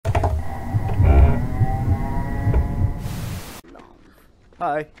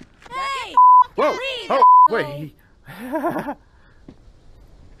Hi. Hey! Whoa! Leave, Oh, asshole. wait.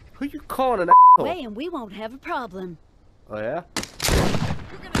 Who you calling an asshole? Way and we won't have a problem. Oh, yeah?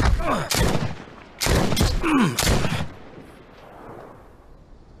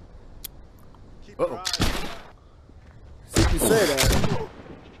 Uh-oh. See if you say that.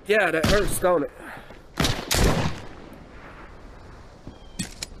 Yeah, that hurts, don't it?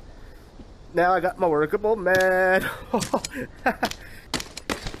 Now I got my workable man.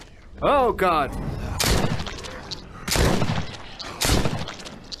 Oh, God.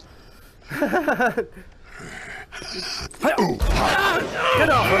 Get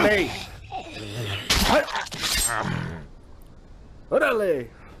off of me! Orale!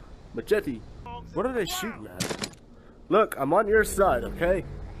 Machete. What are they shooting at? Look, I'm on your side, okay?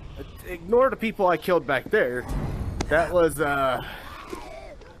 Ignore the people I killed back there. That was, a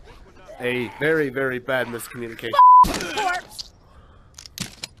very, very bad miscommunication. Corpse!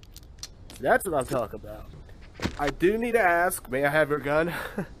 That's what I'm talking about. I do need to ask, may I have your gun?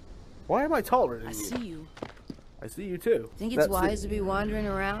 Why am I taller than I you? see you. I see you too. Think it's wise to be wandering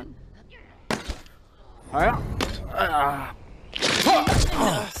around? What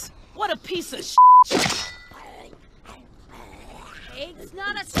a piece of shit! It's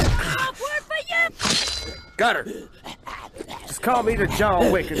not a strong word for you! Got her. Just call me the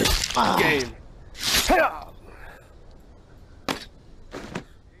John Wick of this game.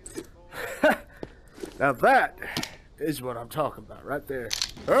 Now that is what I'm talking about right there.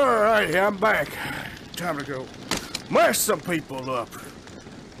 Alright, I'm back. Time to go mess some people up.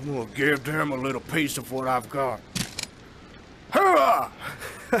 I'm gonna give them a little piece of what I've got. Hurrah!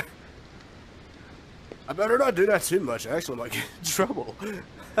 I better not do that too much, actually, I might get in trouble.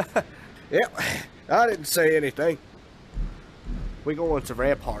 Yep, I didn't say anything. We going to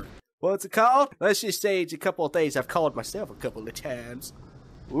Rampart. What's it called? Let's just say it's a couple of things I've called myself a couple of times.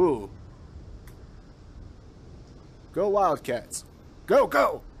 Ooh. Go Wildcats. Go,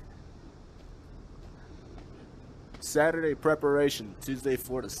 go! Saturday preparation, Tuesday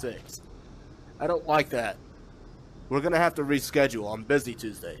 4 to 6. I don't like that. We're gonna have to reschedule. I'm busy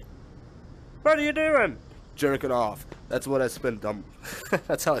Tuesday. What are you doing? Jerking off. That's what I spend.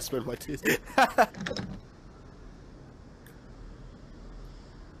 That's how I spend my Tuesday.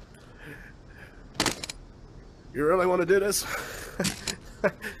 You really want to do this?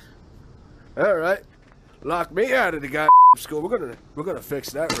 All right. Lock me out of the goddamn school. We're gonna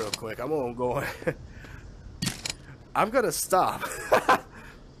fix that real quick. I'm gonna go. I'm gonna stop.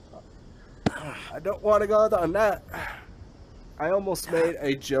 I don't want to go on that. I almost made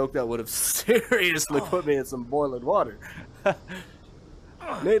a joke that would have seriously put me in some boiling water.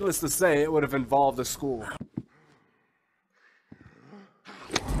 Needless to say, it would have involved the school.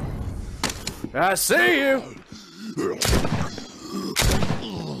 I see you!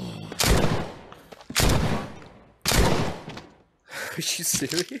 Are you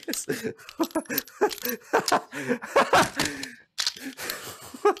serious?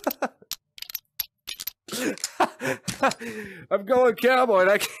 I'm going cowboy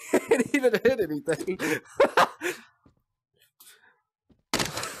and I can't even hit anything.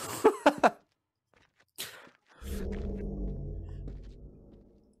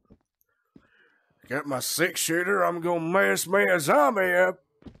 Got my 6-shooter, I'm gonna mess me a zombie up.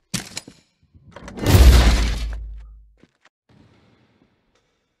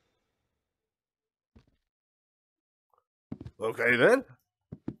 Okay then.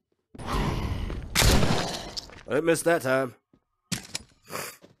 I missed that time.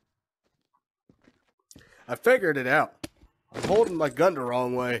 I figured it out. I'm holding my gun the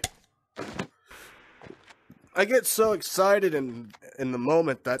wrong way. I get so excited in the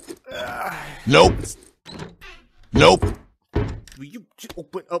moment that... Nope. Nope. Will you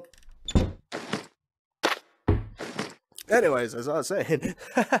open up? Anyways, as I was saying,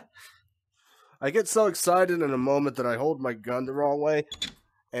 I get so excited in a moment that I hold my gun the wrong way,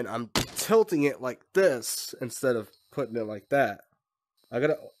 and I'm tilting it like this instead of putting it like that. I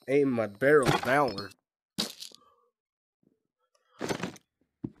gotta aim my barrel downward.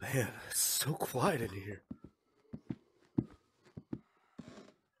 Man, it's so quiet in here.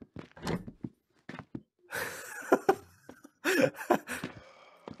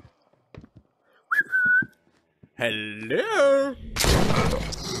 Hello?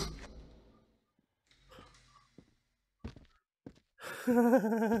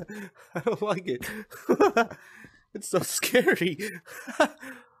 I don't like it. It's so scary. I'm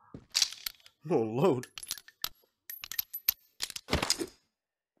gonna load.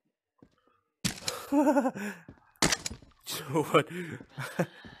 What?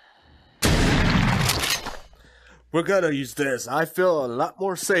 We're gonna use this. I feel a lot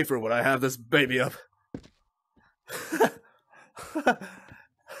more safer when I have this baby up.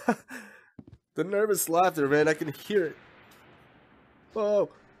 The nervous laughter, man, I can hear it. Oh.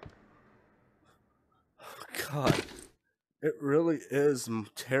 God. It really is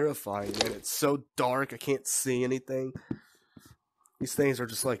terrifying, man. It's so dark, I can't see anything. These things are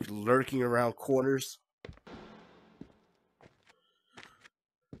just like lurking around corners.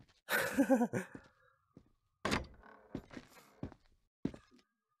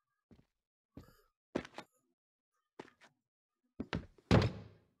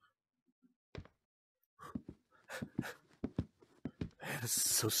 Man, this is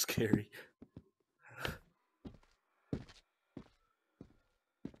so scary.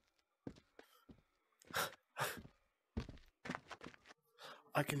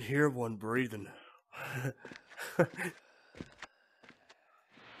 I can hear one breathing.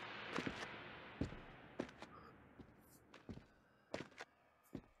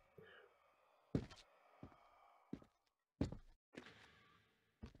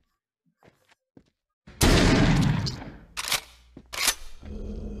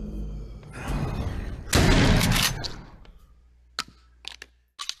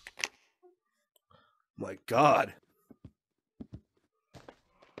 My God.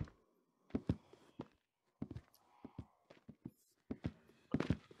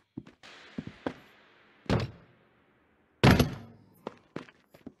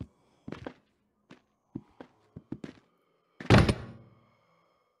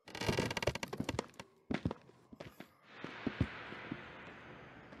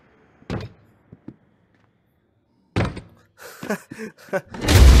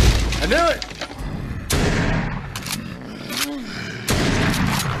 I knew it!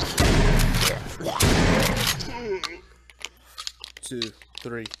 2,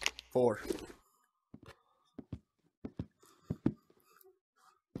 3, 4.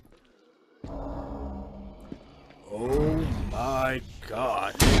 Oh my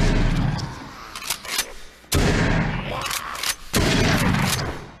God.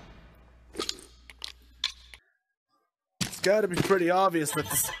 It's gotta be pretty obvious that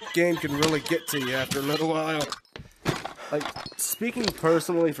this game can really get to you after a little while. Like, speaking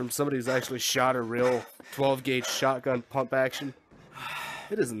personally from somebody who's actually shot a real 12-gauge shotgun pump action,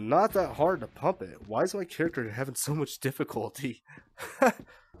 it is not that hard to pump it. Why is my character having so much difficulty?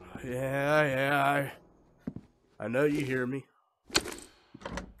 Yeah, I know you hear me.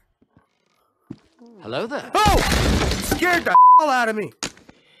 Hello there. Oh! Scared the hell out of me!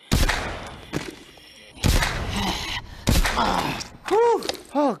 Whew.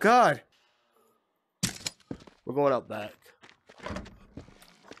 Oh, God. We're going out back.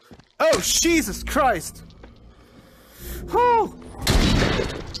 Oh, Jesus Christ! Whew!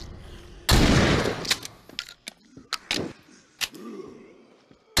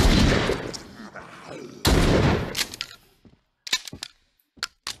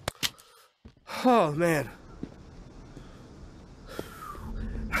 Oh, man.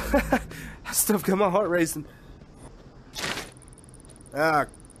 Stuff got my heart racing. Ah,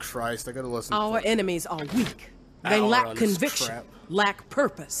 Christ, I gotta listen. Our enemies are weak. They lack conviction, lack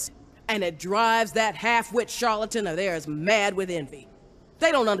purpose. And it drives that half-wit charlatan of theirs mad with envy.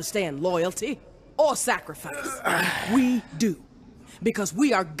 They don't understand loyalty or sacrifice. We do. Because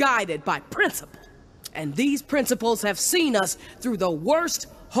we are guided by principle. And these principles have seen us through the worst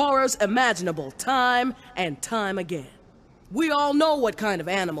horrors imaginable time and time again. We all know what kind of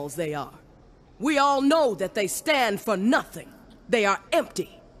animals they are. We all know that they stand for nothing. They are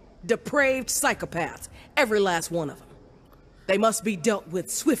empty, depraved psychopaths, every last one of them. They must be dealt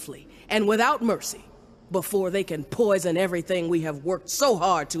with swiftly and without mercy before they can poison everything we have worked so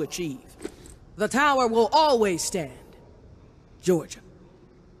hard to achieve. The tower will always stand. Georgia.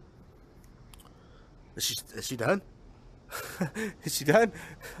 Is she done? Is she done?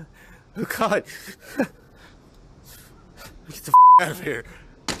 Oh, God. Get the out of here.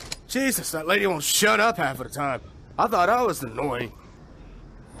 Jesus, that lady won't shut up half of the time. I thought I was annoying.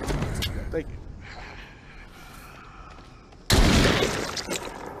 Thank you.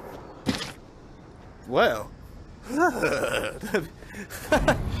 Well.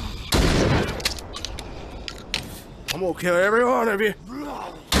 I'm gonna kill every one of you.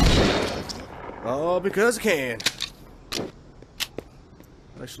 All because I can.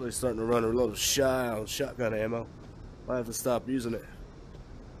 Actually starting to run a little shy on shotgun ammo. Might have to stop using it.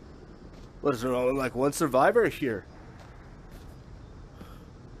 What is there only like one survivor here?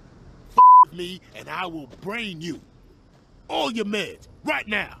 Me and I will brain you. All your meds, right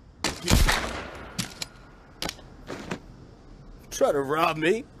now. Try to rob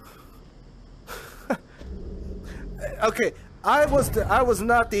me? Okay, I was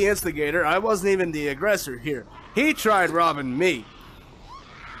not the instigator. I wasn't even the aggressor here. He tried robbing me.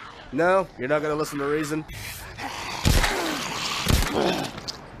 No, you're not gonna listen to reason.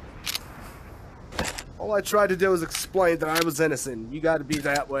 All I tried to do was explain that I was innocent. You gotta be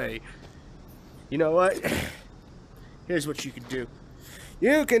that way. You know what? Here's what you can do.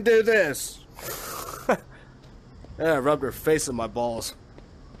 You can do this. I rubbed her face in my balls.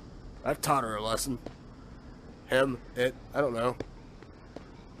 I've taught her a lesson. Him, it, I don't know.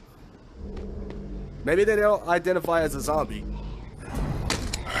 Maybe they don't identify as a zombie.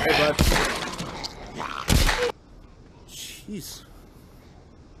 Hey, bud. Jeez.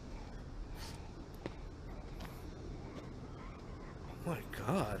 Oh my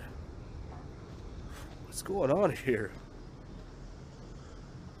God. What's going on here?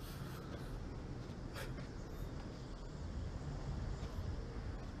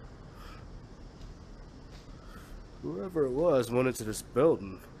 Whoever it was went into this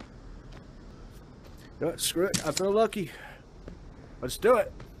building. You know what? Screw it. I feel lucky. Let's do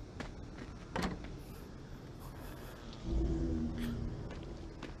it.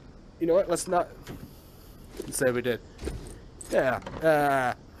 You know what? Let's say we did.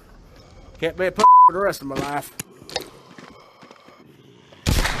 Yeah. Can't be a p for the rest of my life.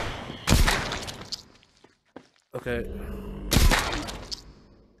 Okay.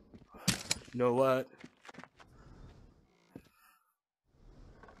 You know what?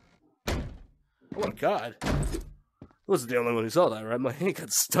 Oh my God. I wasn't the only one who saw that, right? My hand got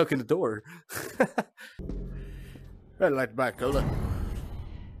stuck in the door. Red light back, Cola.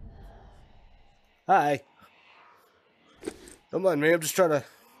 Hi. Don't mind me, I'm just trying to...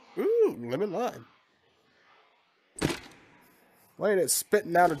 Ooh, lemon lime. Why ain't it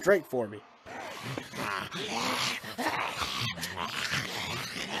spitting out a drink for me?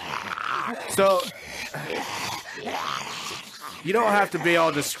 So... You don't have to be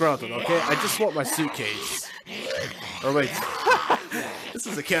all disgruntled, okay? I just want my suitcase. Or wait. This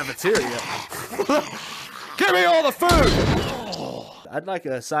is a cafeteria. Give me all the food! I'd like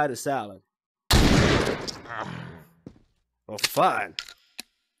a side of salad. Well, fine.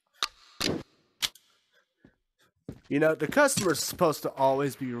 You know, the customer's supposed to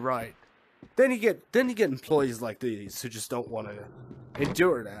always be right. Then you get employees like these who just don't want to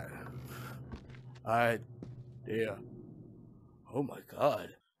endure that. Yeah. Oh my God.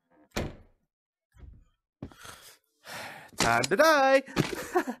 Time to die.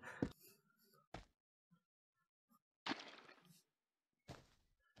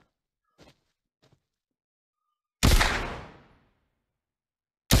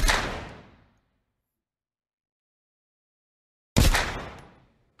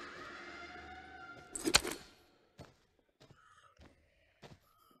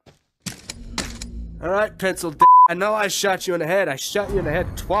 All right, pencil d***. I know I shot you in the head. I shot you in the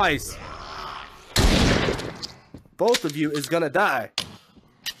head twice. Both of you is gonna die.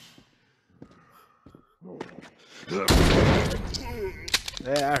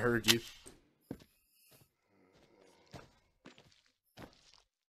 Yeah, I heard you.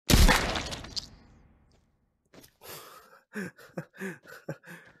 These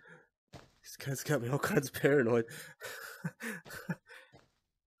guys got me all kinds of paranoid.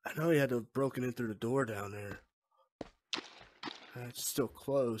 I know he had to have broken in through the door down there. It's still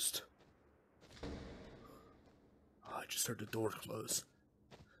closed. Oh, I just heard the door close.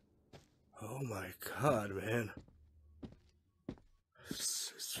 Oh my God, man.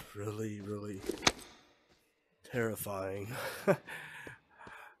 This is really, really terrifying.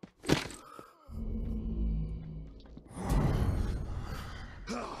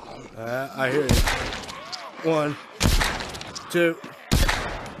 I hear you. 1, 2,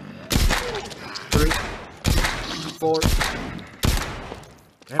 3, 4,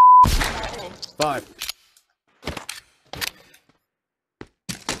 5.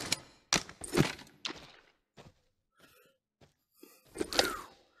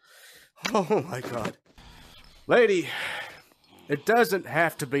 Oh my God. Lady, it doesn't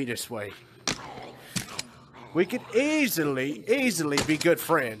have to be this way. We could easily be good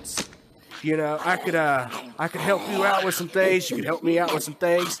friends. You know, I could help you out with some things. You could help me out with some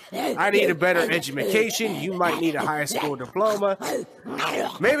things. I need a better education. You might need a high school diploma.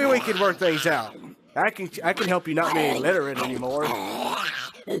 Maybe we could work things out. I can help you not be illiterate anymore.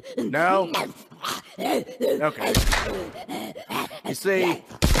 No? Okay. You see,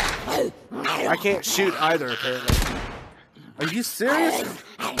 I can't shoot either, apparently. Are you serious?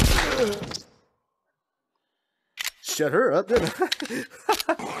 Shut her up, didn't I?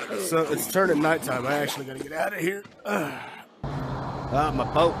 So it's turning nighttime. I actually gotta get out of here. Ah, my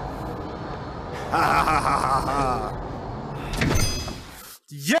boat. Ha ha ha ha ha.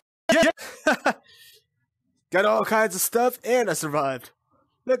 Yeah, yeah. Got all kinds of stuff, and I survived.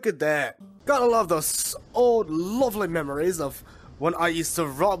 Look at that. Gotta love those old, lovely memories of when I used to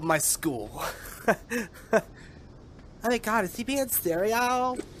rob my school. Oh my god, is he being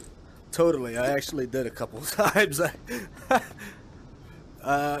stereo? Totally, I actually did a couple times. It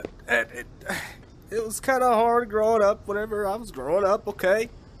was kind of hard growing up whenever I was growing up, okay?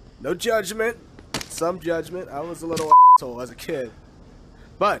 No judgment. Some judgment. I was a little asshole as a kid.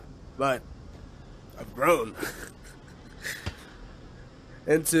 But, I've grown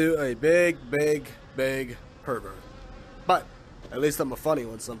into a big pervert. But, at least I'm a funny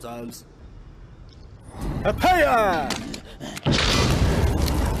one sometimes. Apaya!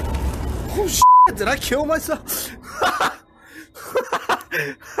 Oh shit, did I kill myself?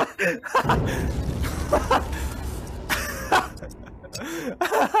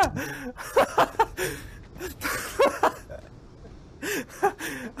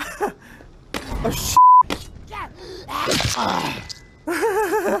 Oh shit.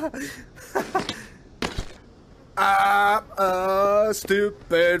 I'm a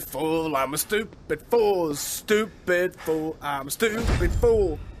stupid fool, I'm a stupid fool, stupid fool, I'm a stupid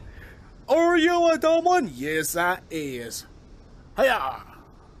fool. Are you a dumb one? Yes, I is. Hiya!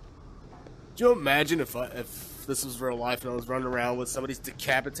 Do you imagine if this was real life and I was running around with somebody's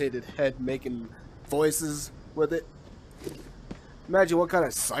decapitated head making voices with it? Imagine what kind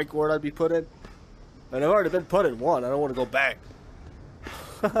of psych ward I'd be put in. And I've already been put in one, I don't want to go back.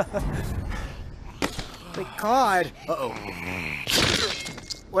 Thank God! Uh-oh.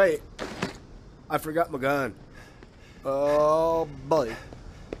 Wait. I forgot my gun. Oh, buddy.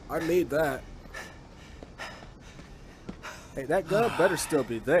 I need that. Hey, that gun better still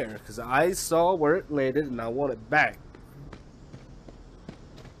be there, because I saw where it landed and I want it back.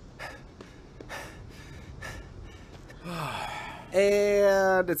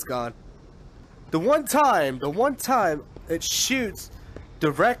 And it's gone. The one time it shoots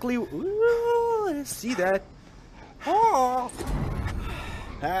directly. Ooh, I didn't see that. Oh.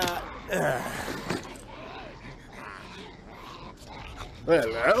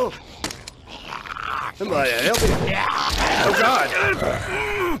 Hello? Somebody help me. Oh God.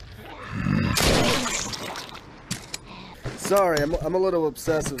 Sorry, I'm a little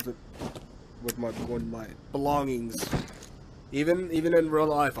obsessive with my belongings. Even in real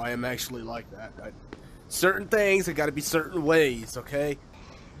life, I am actually like that. Certain things have got to be certain ways, okay?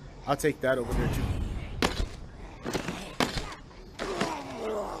 I'll take that over there too.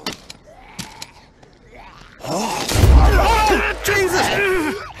 Oh, Jesus!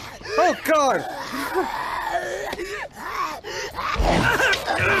 Oh God!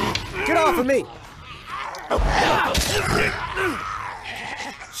 Get off of me!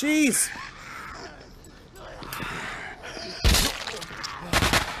 Jeez!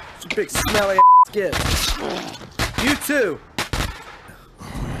 You big smelly ass kid. You too.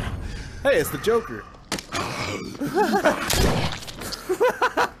 Hey, it's the Joker.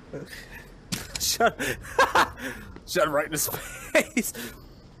 Shut right in his face.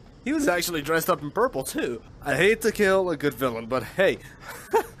 He was actually dressed up in purple too. I hate to kill a good villain, but hey,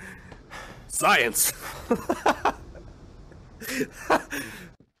 science.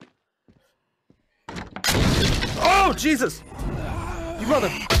 Oh Jesus! You mother!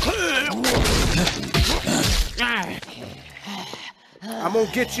 I'm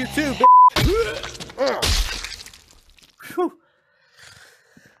gonna get you too, bitch.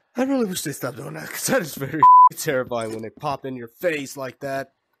 I really wish they stopped doing that, because that is very terrifying when they pop in your face like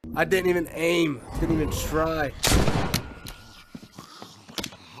that. I didn't even aim. Didn't even try.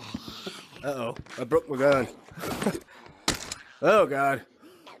 Uh-oh. I broke my gun. Oh, God.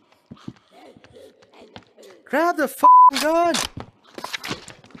 Grab the f***ing gun!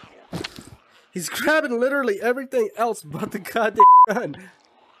 He's grabbing literally everything else but the goddamn gun.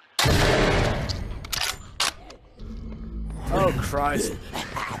 Oh, Christ.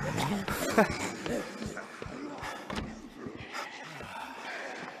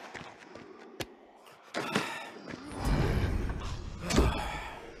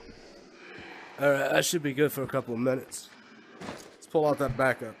 Alright, I should be good for a couple of minutes. Let's pull out that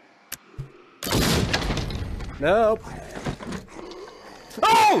backup. Nope.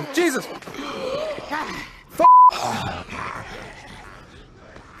 Oh, Jesus! F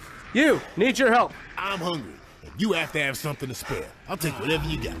You need your help. I'm hungry. You have to have something to spare. I'll take whatever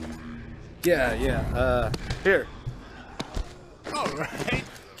you got. Yeah. Here. All right.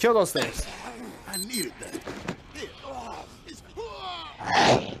 Kill those things. I needed that.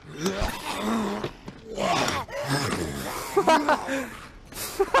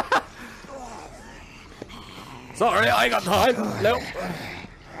 Sorry, I ain't got time. Nope.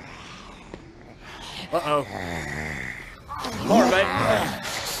 Uh-oh. More, mate.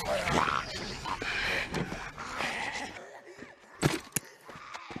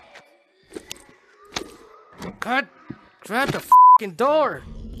 God, shut the f***ing door.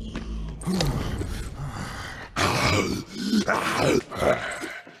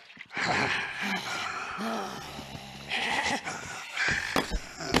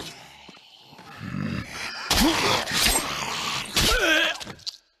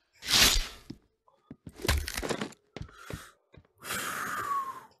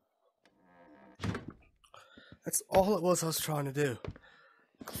 That's all it was I was trying to do.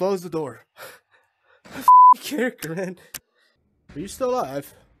 Close the door. Character, man. Are you still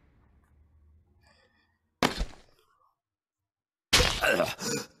alive?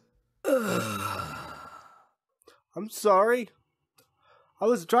 I'm sorry. I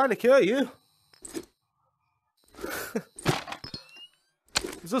was trying to kill you.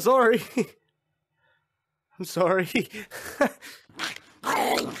 I'm so sorry. I'm sorry.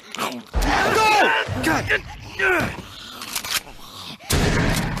 No! God!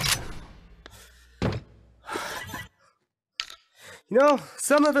 You know,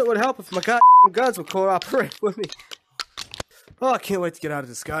 some of it would help if my goddamn guns would cooperate with me. Oh, I can't wait to get out of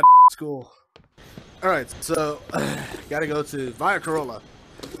this goddamn school. Alright, so, gotta go to Via Corolla.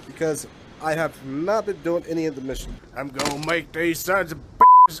 Because I have not been doing any of the mission. I'm gonna make these sons of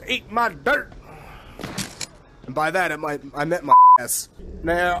bitches eat my dirt. And by that, I meant my ass.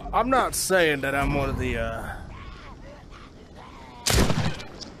 Now, I'm not saying that I'm one of the,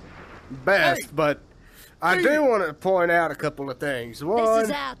 best, but I do want to point out a couple of things. One, This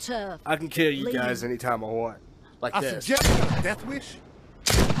is our turf. I can kill you guys anytime I want. Like I this. suggest a death wish.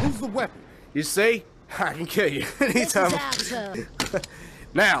 Who's the weapon? You see? I can kill you This is anytime. our turf.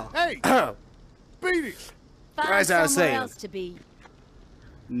 Now, Hey, beat it. Find As I was somewhere saying. else to be.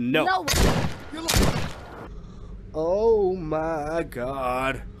 no. No. You're like, Oh my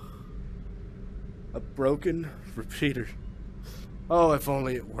god. A broken repeater. Oh, if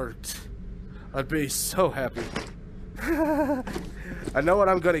only it worked. I'd be so happy. I know what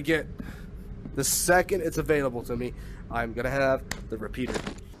I'm gonna get. The second it's available to me, I'm gonna have the repeater.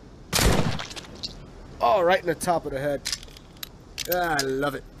 Oh, right in the top of the head. Ah, I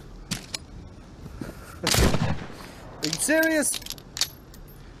love it. Are you serious?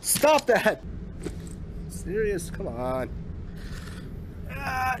 Stop that! Serious? Come on.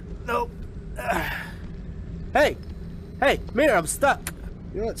 Nope. Hey! Hey, Mira, I'm stuck.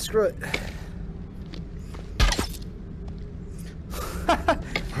 You know what? Screw it.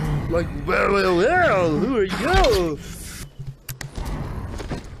 Like, well, who are you?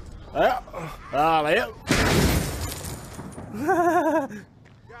 Well, well.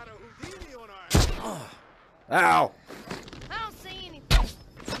 got a Houdini on our Ow. I don't see anything.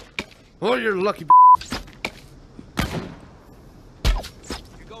 Oh, you're lucky.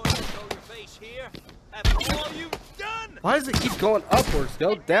 You're going to show your face here after all you've done. Why does it keep going upwards?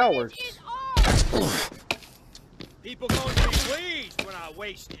 Go downwards. It off. People going to be pleased when I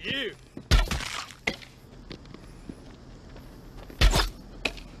waste you.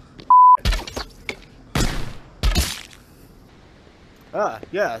 Ah,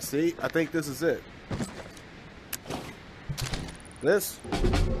 yeah, see? I think this is it. This?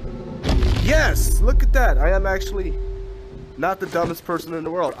 Yes! Look at that! I am actually not the dumbest person in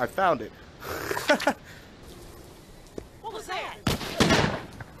the world. I found it. What was that?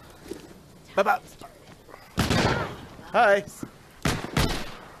 Bye-bye. Hi.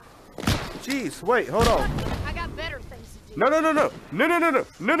 Jeez, wait, hold on. I got better things to do. No, no, no, no. No, no, no, no.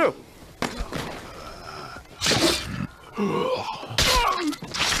 No, no.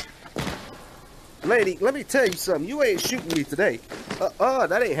 Lady, let me tell you something. You ain't shooting me today.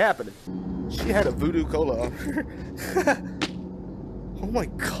 That ain't happening. She had a voodoo cola on her. Oh my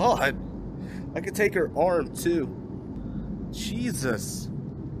god. I could take her arm too. Jesus.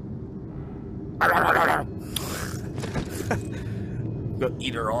 Go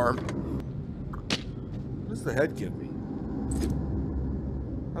eat her arm. What does the head give me?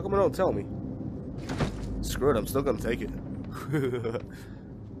 How come it don't tell me? Screw it, I'm still gonna take it.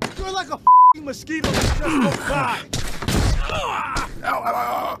 You're like a f***ing mosquito that just won't die. Ow, ow, ow,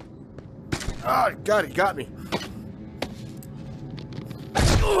 ow. Ah, got me.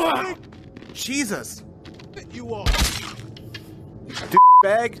 Jesus. You are.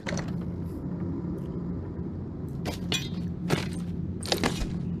 Bag.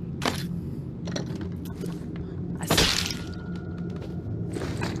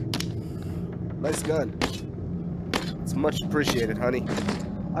 Nice gun. It's much appreciated, honey.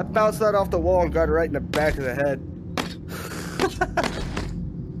 I bounced that off the wall and got it right in the back of the head.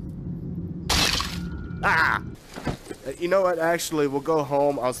 Ah! You know what? Actually, we'll go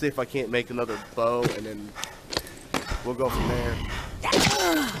home. I'll see if I can't make another bow, and then we'll go from there.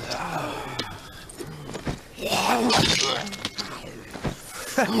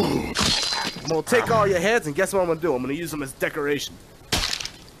 I'm gonna take all your heads, and guess what I'm gonna do? I'm gonna use them as decoration.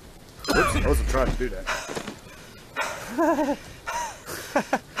 Oops, I wasn't trying to do that.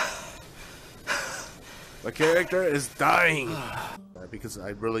 My character is dying because I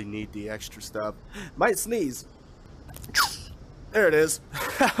really need the extra stuff. Might sneeze. There it is.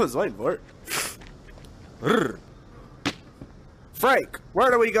 I was waiting for it. Frank,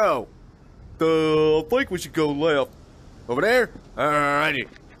 where do we go? I think we should go left. Over there? Alrighty.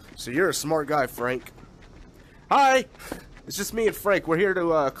 So you're a smart guy, Frank. Hi! It's just me and Frank. We're here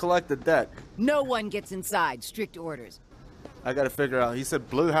to collect the debt. No one gets inside. Strict orders. I gotta figure out. He said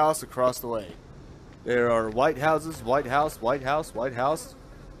blue house across the way. There are white houses, white house, white house, white house.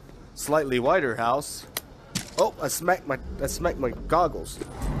 Slightly whiter house. Oh, I smacked my goggles.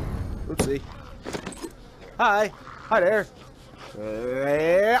 Oopsie. Hi. Hi there.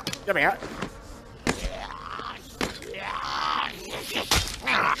 Come here.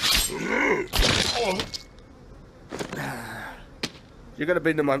 You're gonna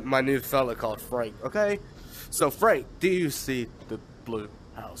be my new fella called Frank, okay? So Frank, do you see the blue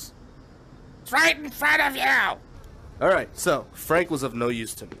house? It's right in front of you! Alright, so Frank was of no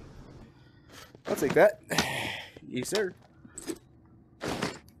use to me. I'll take that. Yes, sir. Oh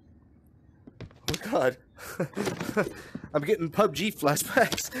god. I'm getting PUBG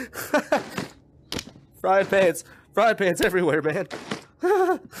flashbacks. Frying pans everywhere, man.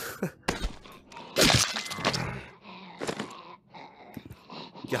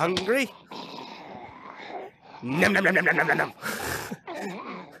 You hungry? Nom nom nom nom nom nom nom.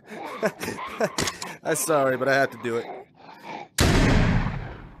 I'm sorry, but I have to do it.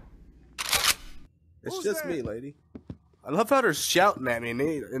 It's Who's just there? me, lady. I love how they're shouting at me,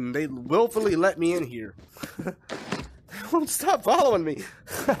 and they willfully let me in here. They won't stop following me.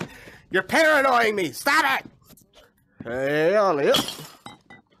 You're paranoying me. Stop it! Hey, Ollie.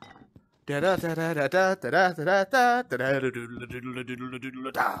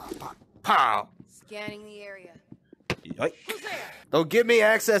 Pow. Scanning the area. Yoink. Don't give me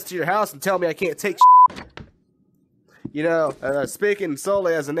access to your house and tell me I can't take shit. You know, speaking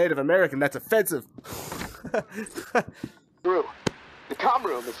solely as a Native American, that's offensive. Drew, the comm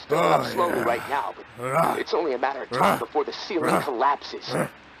room is filling up slowly right now, but it's only a matter of time before the ceiling collapses.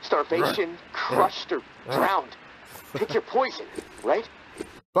 Starvation, crushed, or drowned. Pick your poison, right?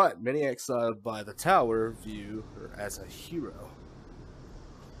 But many exiled by the tower view her as a hero.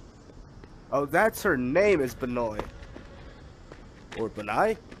 Oh, that's her name is Benoy. Or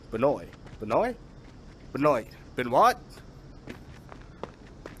Benai? Benoy. Benoy? Benoy. Ben what?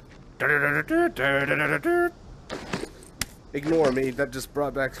 Ignore me, that just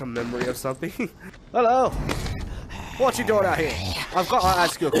brought back some memory of something. Hello! What you doing out here? I've got to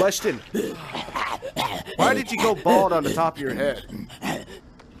ask you a question. Why did you go bald on the top of your head?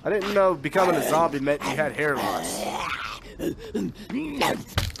 I didn't know becoming a zombie meant you had hair loss.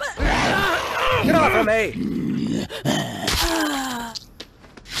 Get off of me!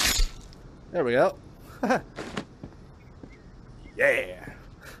 There we go. Yeah.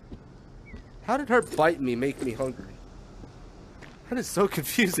 How did her bite me make me hungry? That is so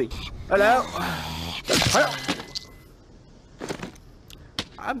confusing. Hello? Hello?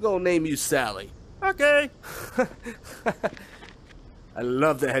 I'm gonna name you Sally. Okay. I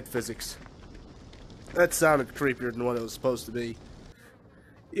love the head physics. That sounded creepier than what it was supposed to be.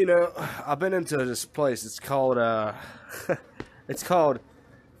 You know, I've been into this place. It's called, it's called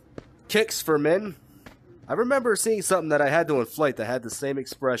Kicks for Men. I remember seeing something that I had to inflate that had the same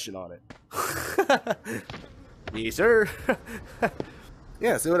expression on it. Yes, sir.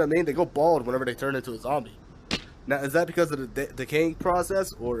 Yeah, see what I mean? They go bald whenever they turn into a zombie. Now, is that because of the decaying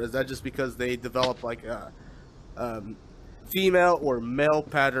process, or is that just because they develop, like, female or male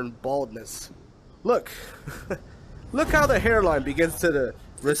pattern baldness? Look. Look how the hairline begins to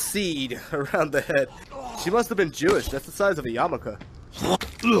recede around the head. She must have been Jewish. That's the size of a yarmulke.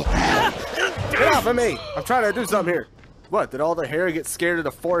 Get off of me! I'm trying to do something here. What, did all the hair get scared of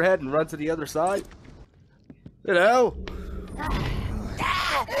the forehead and run to the other side? You know?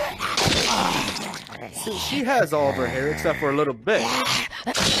 See, she has all of her hair except for a little bit.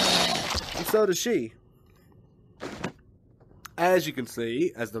 And so does she. As you can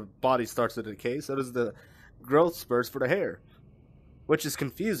see, as the body starts to decay, so does the growth spurts for the hair. Which is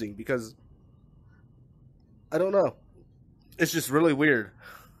confusing because, I don't know. It's just really weird.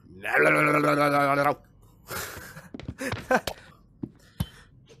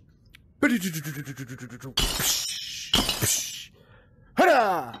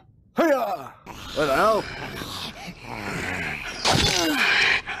 Hiya! Hiya! What the hell?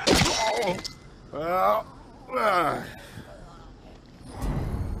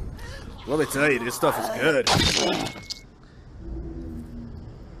 Let me tell you, this stuff is good.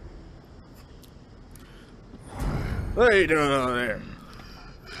 What are you doing over there?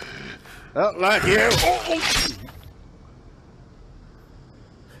 Don't like you.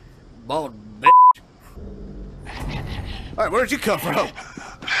 Bald bitch. Alright, where'd you come from?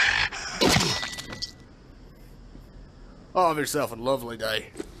 Oh, have yourself a lovely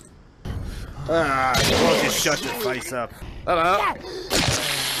day. Why don't you shut your face up? Hello?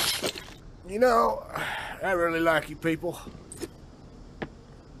 You know, I really like you people.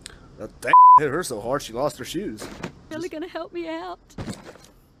 That hit her so hard she lost her shoes. Really gonna help me out?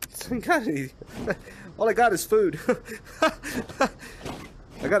 All I got is food.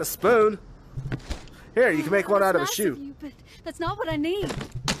 I got a spoon. Here, you can make one out of a shoe. You, but that's not what I need.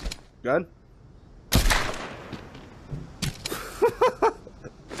 Gun?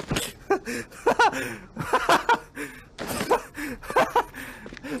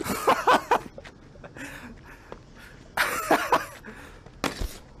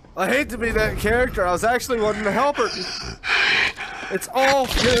 I hate to be that character. I was actually wanting to help her. It's all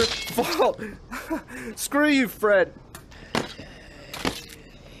your fault. Screw you, Fred.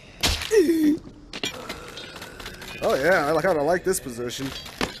 Oh yeah, I kind of like this position.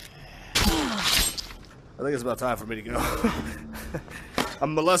 I think it's about time for me to go.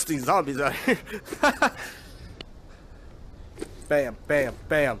 I'm molesting zombies out here. Bam, bam,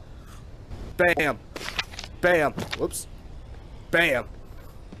 bam. Bam. Bam. Whoops. Bam.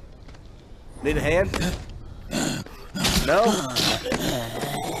 Need a hand? No?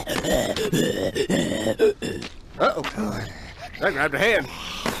 Uh-oh. I grabbed a hand.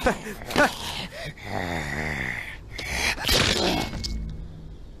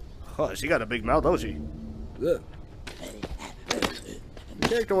 Oh, she got a big mouth, don't she? Ugh. The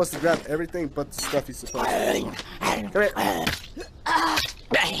character wants to grab everything but the stuff he's supposed to. Come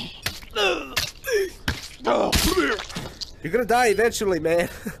here. You're gonna die eventually, man.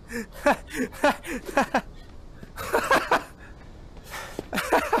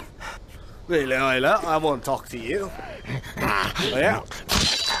 Layla, I want to talk to you. Yeah.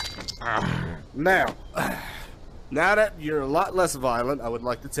 Now that you're a lot less violent, I would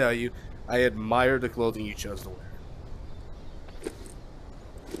like to tell you, I admire the clothing you chose to wear.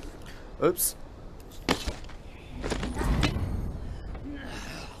 Oops.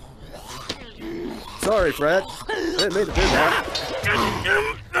 Sorry, Fred. I didn't mean to do that.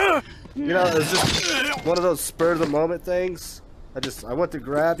 You know, it was just one of those spur of the moment things. I went to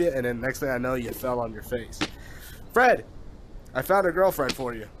grab you, and then next thing I know, you fell on your face. Fred, I found a girlfriend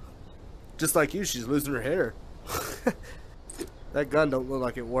for you. Just like you, she's losing her hair. That gun don't look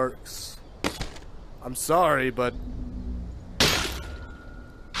like it works. I'm sorry, but...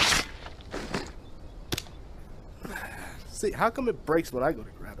 See, how come it breaks when I go to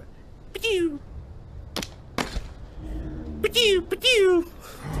grab it? Ba-doo! Ba-doo! Ba-doo!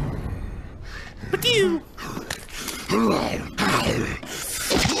 Ba-doo!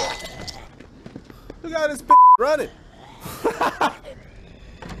 Look at this running!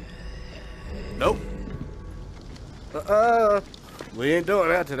 Nope. We ain't doing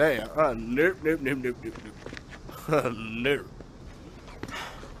that today. Nope, nope, nope, nope, nope, nope. Nope.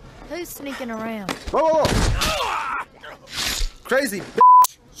 Who's sneaking around? Whoa, whoa, whoa! Crazy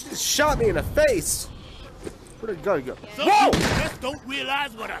bitch! She just shot me in the face! Where'd the gun go? Whoa! Just don't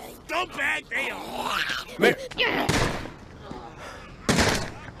realize what a scumbag they are. Man.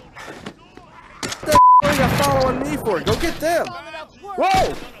 What the are you following me for? Go get them!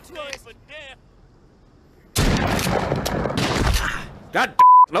 Whoa! God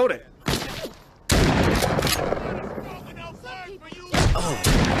load it! Oh.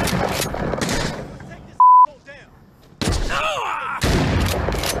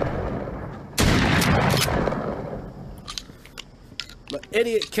 My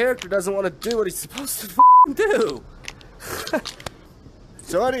idiot character doesn't want to do what he's supposed to do.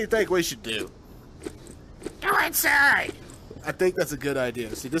 So what do you think we should do? Go inside! I think that's a good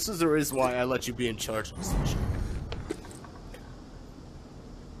idea. See, this is the reason why I let you be in charge of this mission.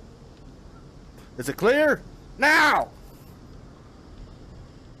 Is it clear? Now!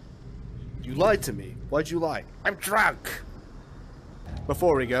 You lied to me. Why'd you lie? I'm drunk.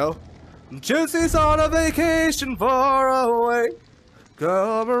 Before we go, Juicy's on a vacation far away.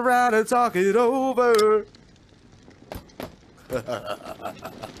 Come around and talk it over.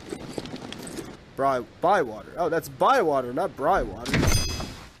 Bywater. Oh, that's Bywater, not Brywater.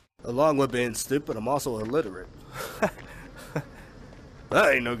 Along with being stupid, I'm also illiterate.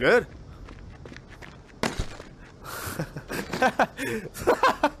 That ain't no good.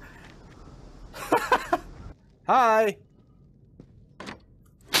 Hi.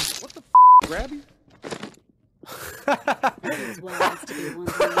 What the f? Grab you?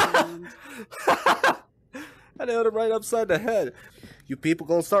 I nailed him right upside the head. You people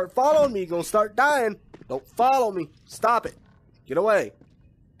gonna start following me, gonna start dying. Don't follow me. Stop it. Get away.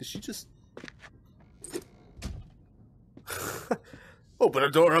 Did she just... Open the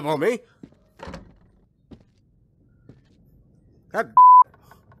door up on me. God.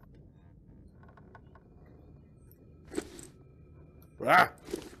 Ah.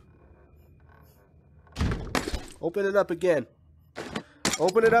 Open it up again.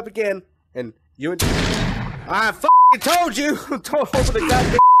 Open it up again. And you and... I f***ing told you! Don't open the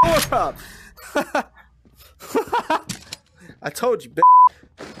goddamn door up! I told you, bitch.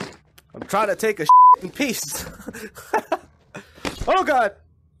 I'm trying to take a shit in peace. Oh, God!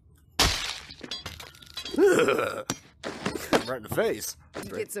 Right in the face.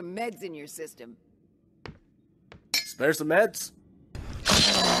 You get some meds in your system. Spare some meds?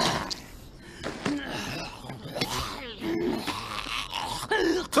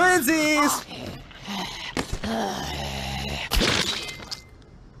 Twinsies!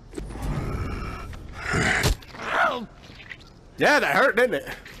 Yeah, that hurt, didn't it?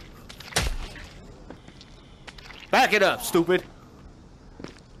 Back it up, stupid.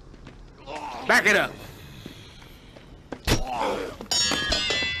 Back it up.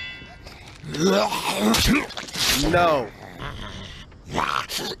 No.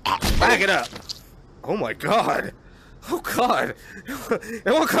 Back it up. Oh my God. Oh God. It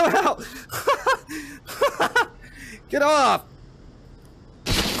won't come out. Get off.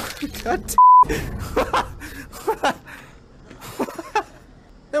 God damn.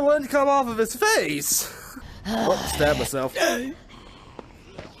 It wouldn't come off of his face. Oh, stab myself. God.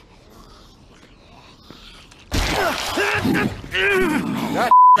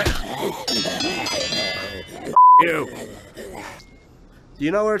 You. Do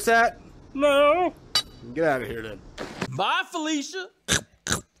you know where it's at? No. Get out of here then. Bye, Felicia.